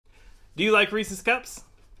Do you like Reese's Cups?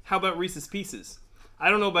 How about Reese's Pieces? I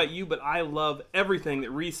don't know about you, but I love everything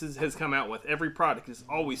that Reese's has come out with. Every product is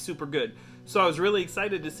always super good. So I was really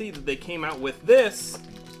excited to see that they came out with this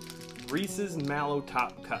Reese's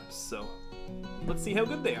Mallow-Top Cups. So let's see how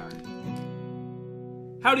good they are.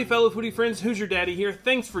 Howdy fellow foodie friends, Hoosier Daddy here.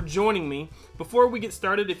 Thanks for joining me. Before we get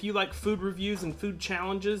started, if you like food reviews and food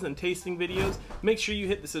challenges and tasting videos, make sure you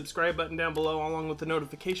hit the subscribe button down below along with the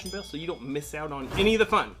notification bell so you don't miss out on any of the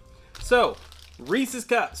fun. So, Reese's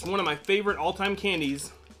Cups, one of my favorite all-time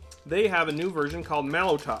candies, they have a new version called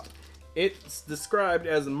Mallow-Top. It's described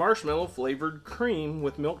as a marshmallow flavored cream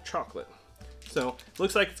with milk chocolate. So, it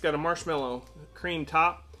looks like it's got a marshmallow cream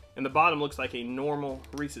top and the bottom looks like a normal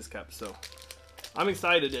Reese's Cup. So, I'm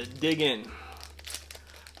excited to dig in.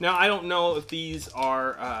 Now, I don't know if these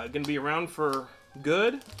are going to be around for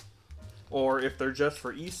good or if they're just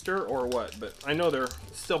for Easter or what, but I know they're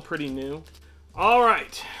still pretty new. All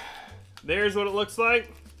right, there's what it looks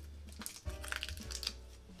like.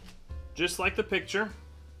 Just like the picture.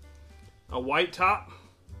 A white top,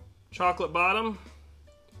 chocolate bottom,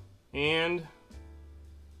 and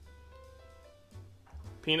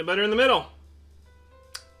peanut butter in the middle.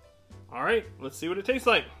 All right, let's see what it tastes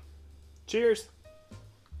like. Cheers.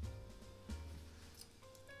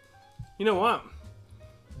 You know what?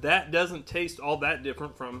 That doesn't taste all that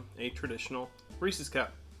different from a traditional Reese's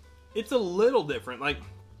Cup. It's a little different. Like,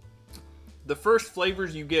 the first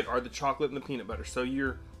flavors you get are the chocolate and the peanut butter, so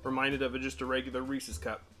you're reminded of just a regular Reese's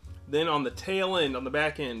Cup. Then on the tail end, on the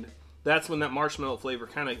back end, that's when that marshmallow flavor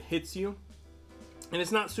kind of hits you. And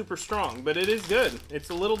it's not super strong, but it is good. It's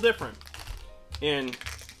a little different. And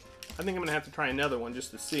I think I'm gonna have to try another one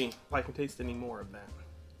just to see if I can taste any more of that.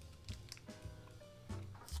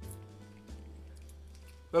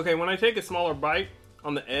 Okay, when I take a smaller bite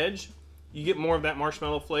on the edge, you get more of that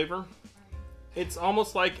marshmallow flavor. It's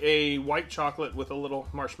almost like a white chocolate with a little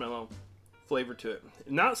marshmallow flavor to it.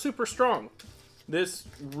 Not super strong. This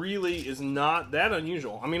really is not that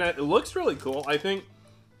unusual. I mean, it looks really cool. I think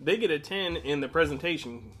they get a 10 in the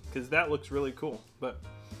presentation because that looks really cool. But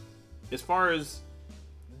as far as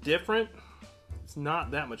different, it's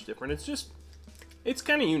not that much different. It's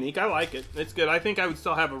kind of unique. I like it. It's good. I think I would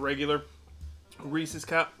still have a regular Reese's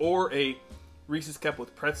Cup or a Reese's Cup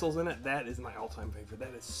with pretzels in it. That is my all-time favorite.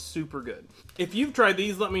 That is super good. If you've tried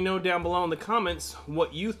these, let me know down below in the comments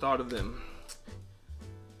what you thought of them.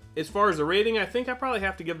 As far as the rating, I think I probably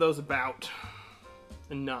have to give those about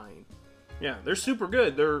a 9. Yeah, they're super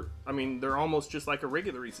good. They're almost just like a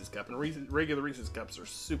regular Reese's Cup, and regular Reese's Cups are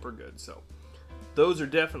super good. So those are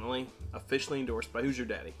definitely officially endorsed by Hoosier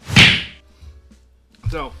Daddy.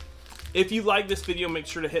 So, if you like this video, make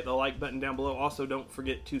sure to hit the like button down below. Also, don't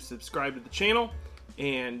forget to subscribe to the channel.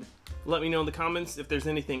 And let me know in the comments if there's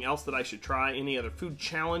anything else that I should try. Any other food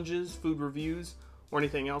challenges, food reviews, or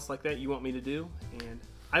anything else like that you want me to do. And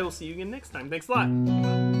I will see you again next time. Thanks a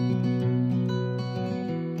lot.